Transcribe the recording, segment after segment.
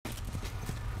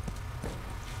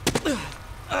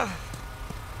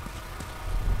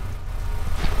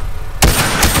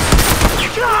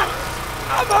God!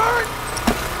 I'm hurt!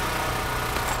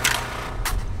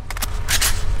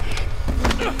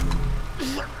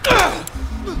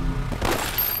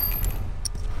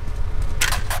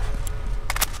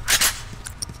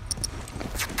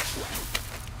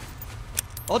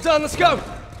 All done, let's go!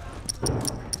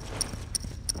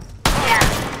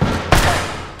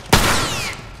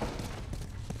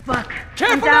 Fuck.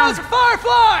 Careful now, it's a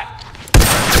firefly!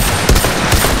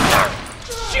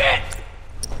 Shit!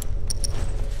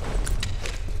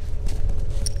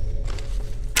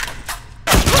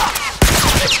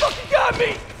 They fucking got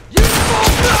me!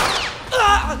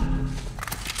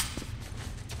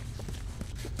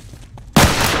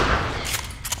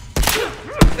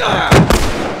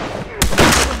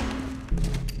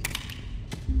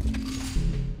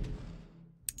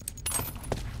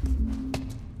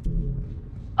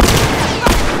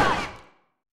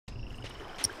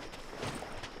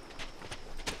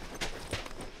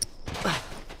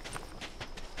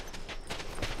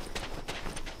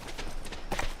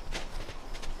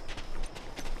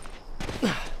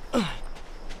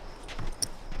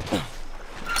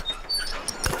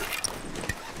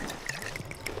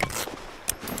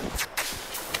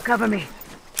 Cover me.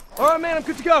 All right, man, I'm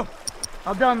good to go.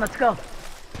 All done, let's go.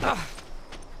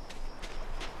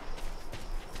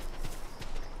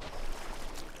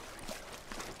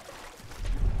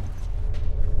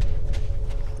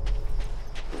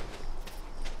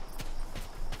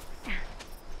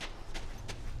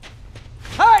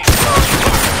 Hey!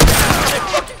 They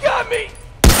fucking got me!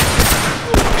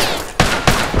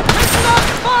 Listen up,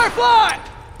 firefly!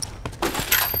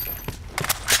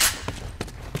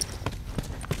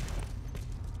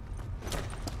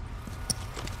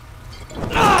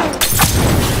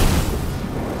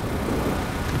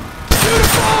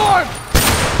 Uniform!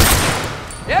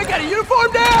 Yeah, I got a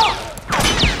uniform now!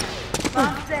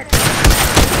 Bomb set.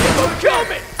 You're gonna kill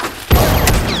me!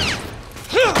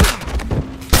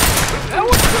 That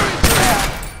was pretty bad!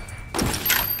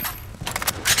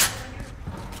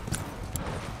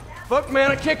 Fuck,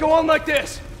 man, I can't go on like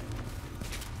this!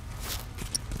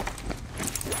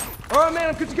 Alright, man,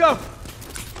 I'm good to go!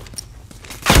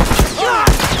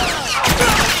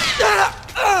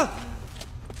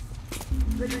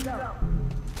 Good to go.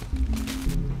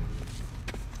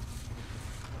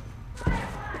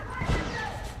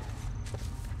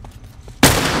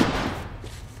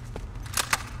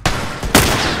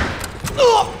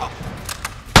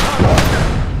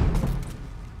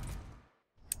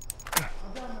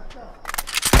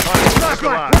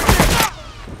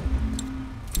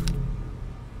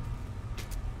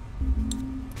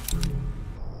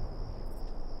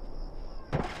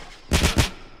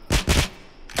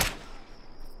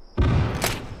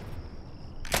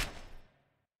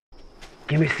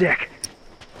 Give me a sec.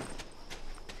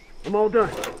 I'm all done.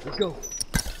 Let's go.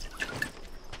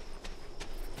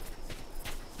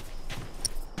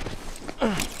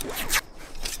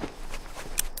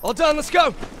 All done, let's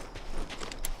go!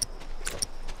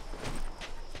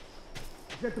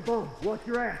 Set the bomb. Watch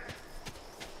your ass.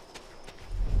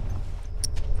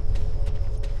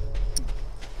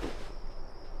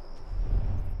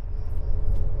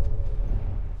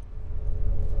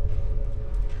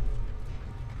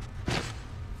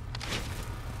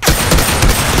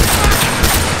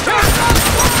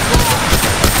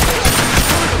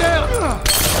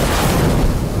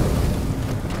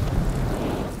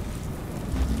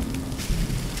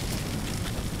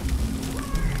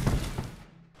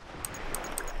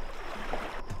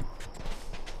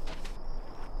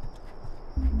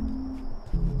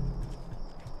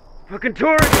 Fucking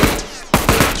tourist!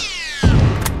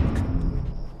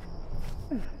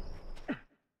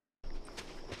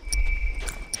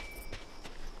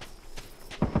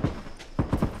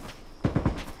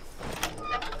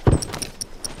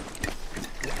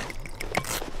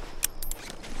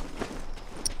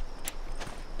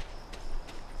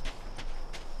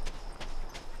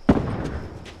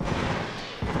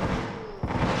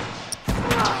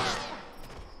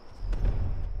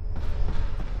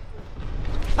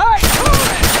 Hey!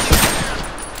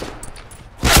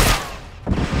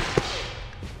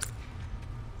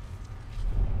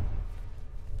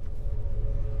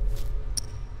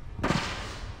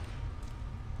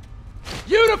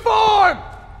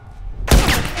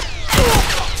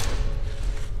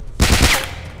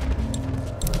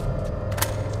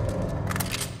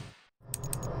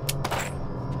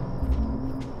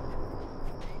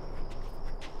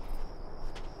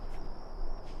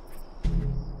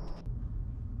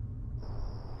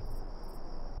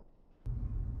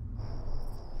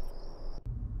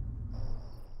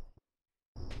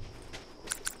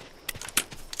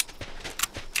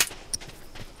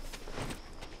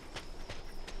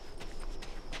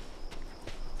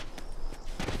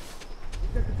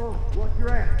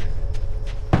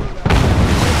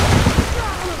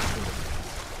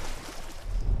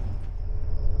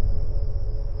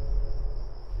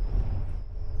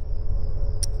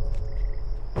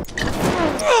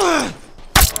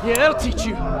 that'll teach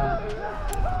you.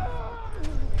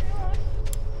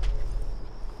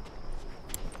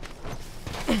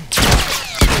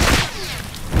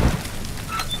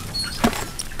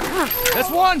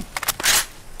 That's one!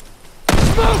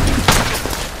 Smoke!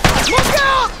 Look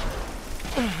out!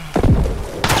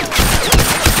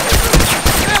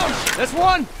 Down! That's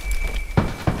one!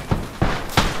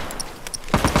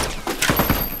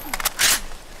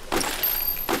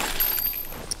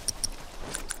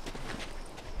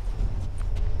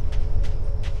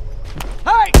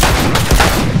 Hey!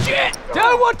 Shit!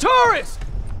 Down one tourist!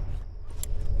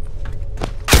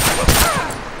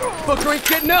 Fucker ain't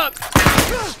getting up!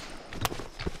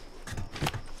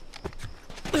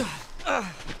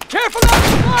 Careful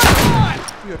now!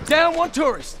 You're down one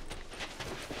tourist.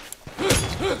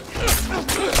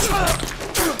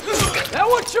 That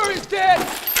one sure is dead.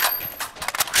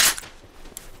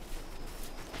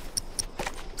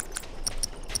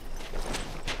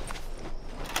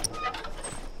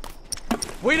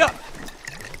 Wait up.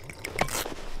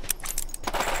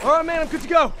 All right, man, I'm good to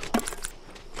go.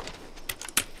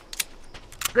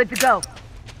 Good to go.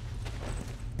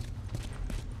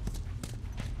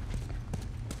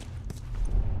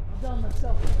 I'm done, let's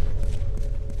go.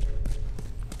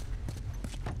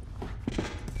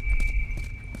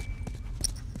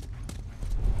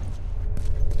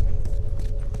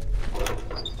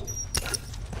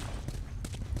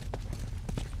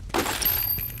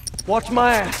 Watch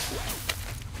my ass.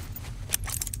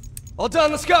 All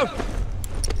done, let's go.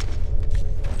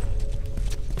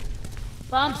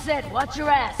 Bomb set, watch your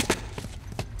ass.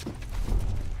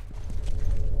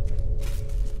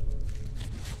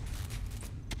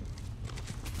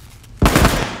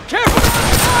 Careful!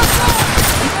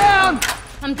 I'm down!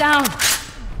 I'm down.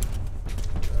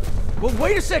 Well,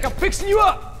 wait a sec, I'm fixing you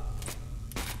up.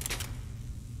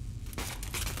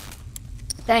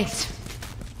 Thanks.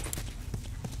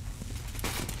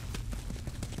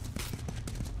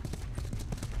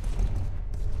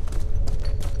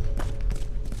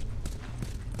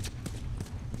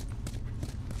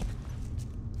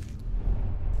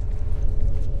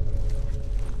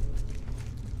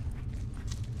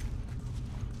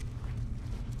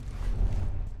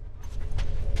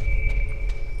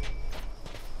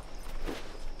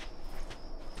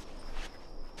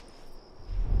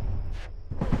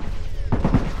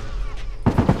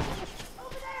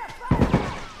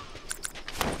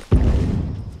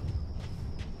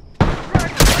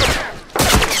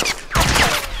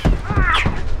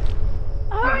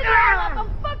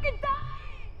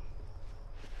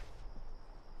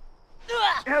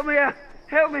 Help me out!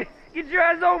 Help me! Get your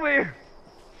ass over here!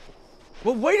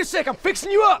 Well, wait a sec, I'm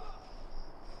fixing you up.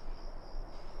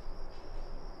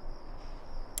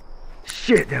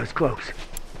 Shit, that was close.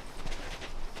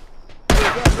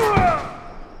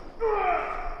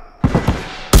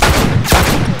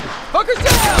 Fuckers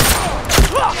down!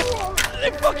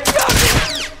 They fucking got me!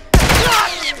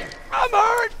 I'm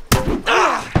hurt!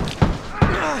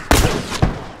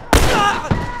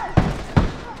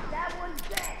 That one's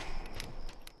dead.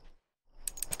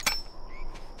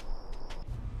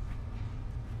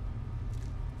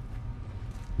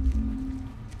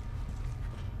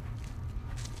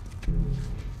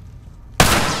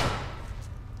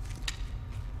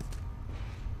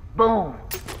 Boom.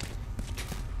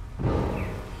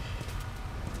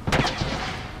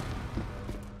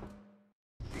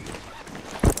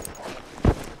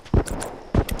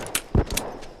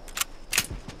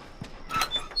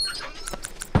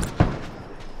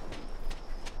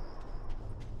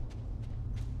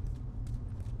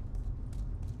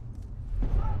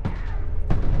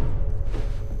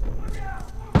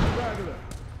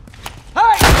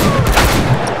 Hey!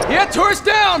 Yeah, tourist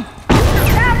down!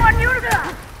 That one,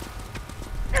 uniform!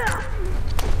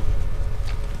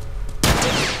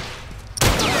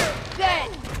 Dead!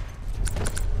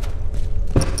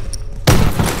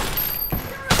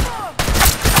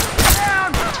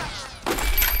 Down!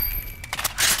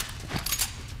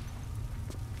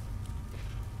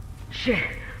 Shit,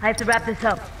 I have to wrap this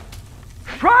up.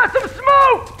 Try some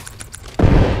smoke!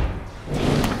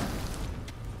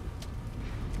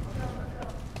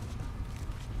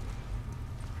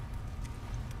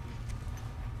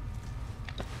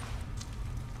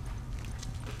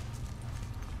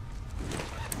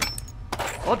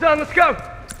 All done, let's go!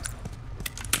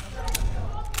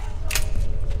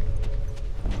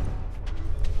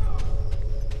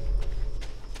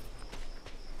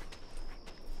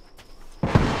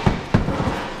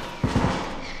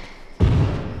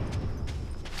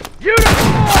 Uniform!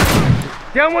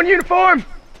 Down one uniform!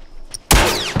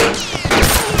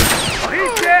 Oh,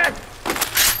 he's dead!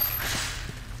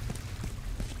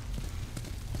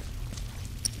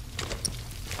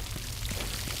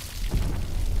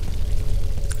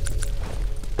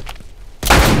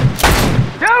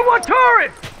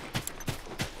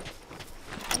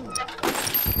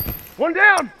 One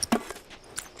down!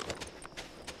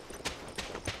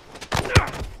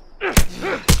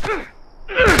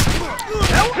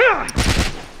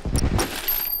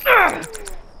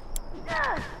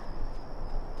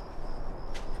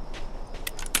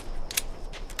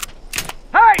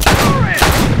 Hey!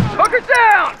 Hooker's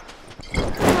down!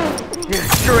 Yeah,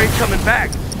 sure ain't coming back.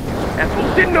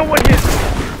 Assholes didn't know what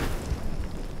hit.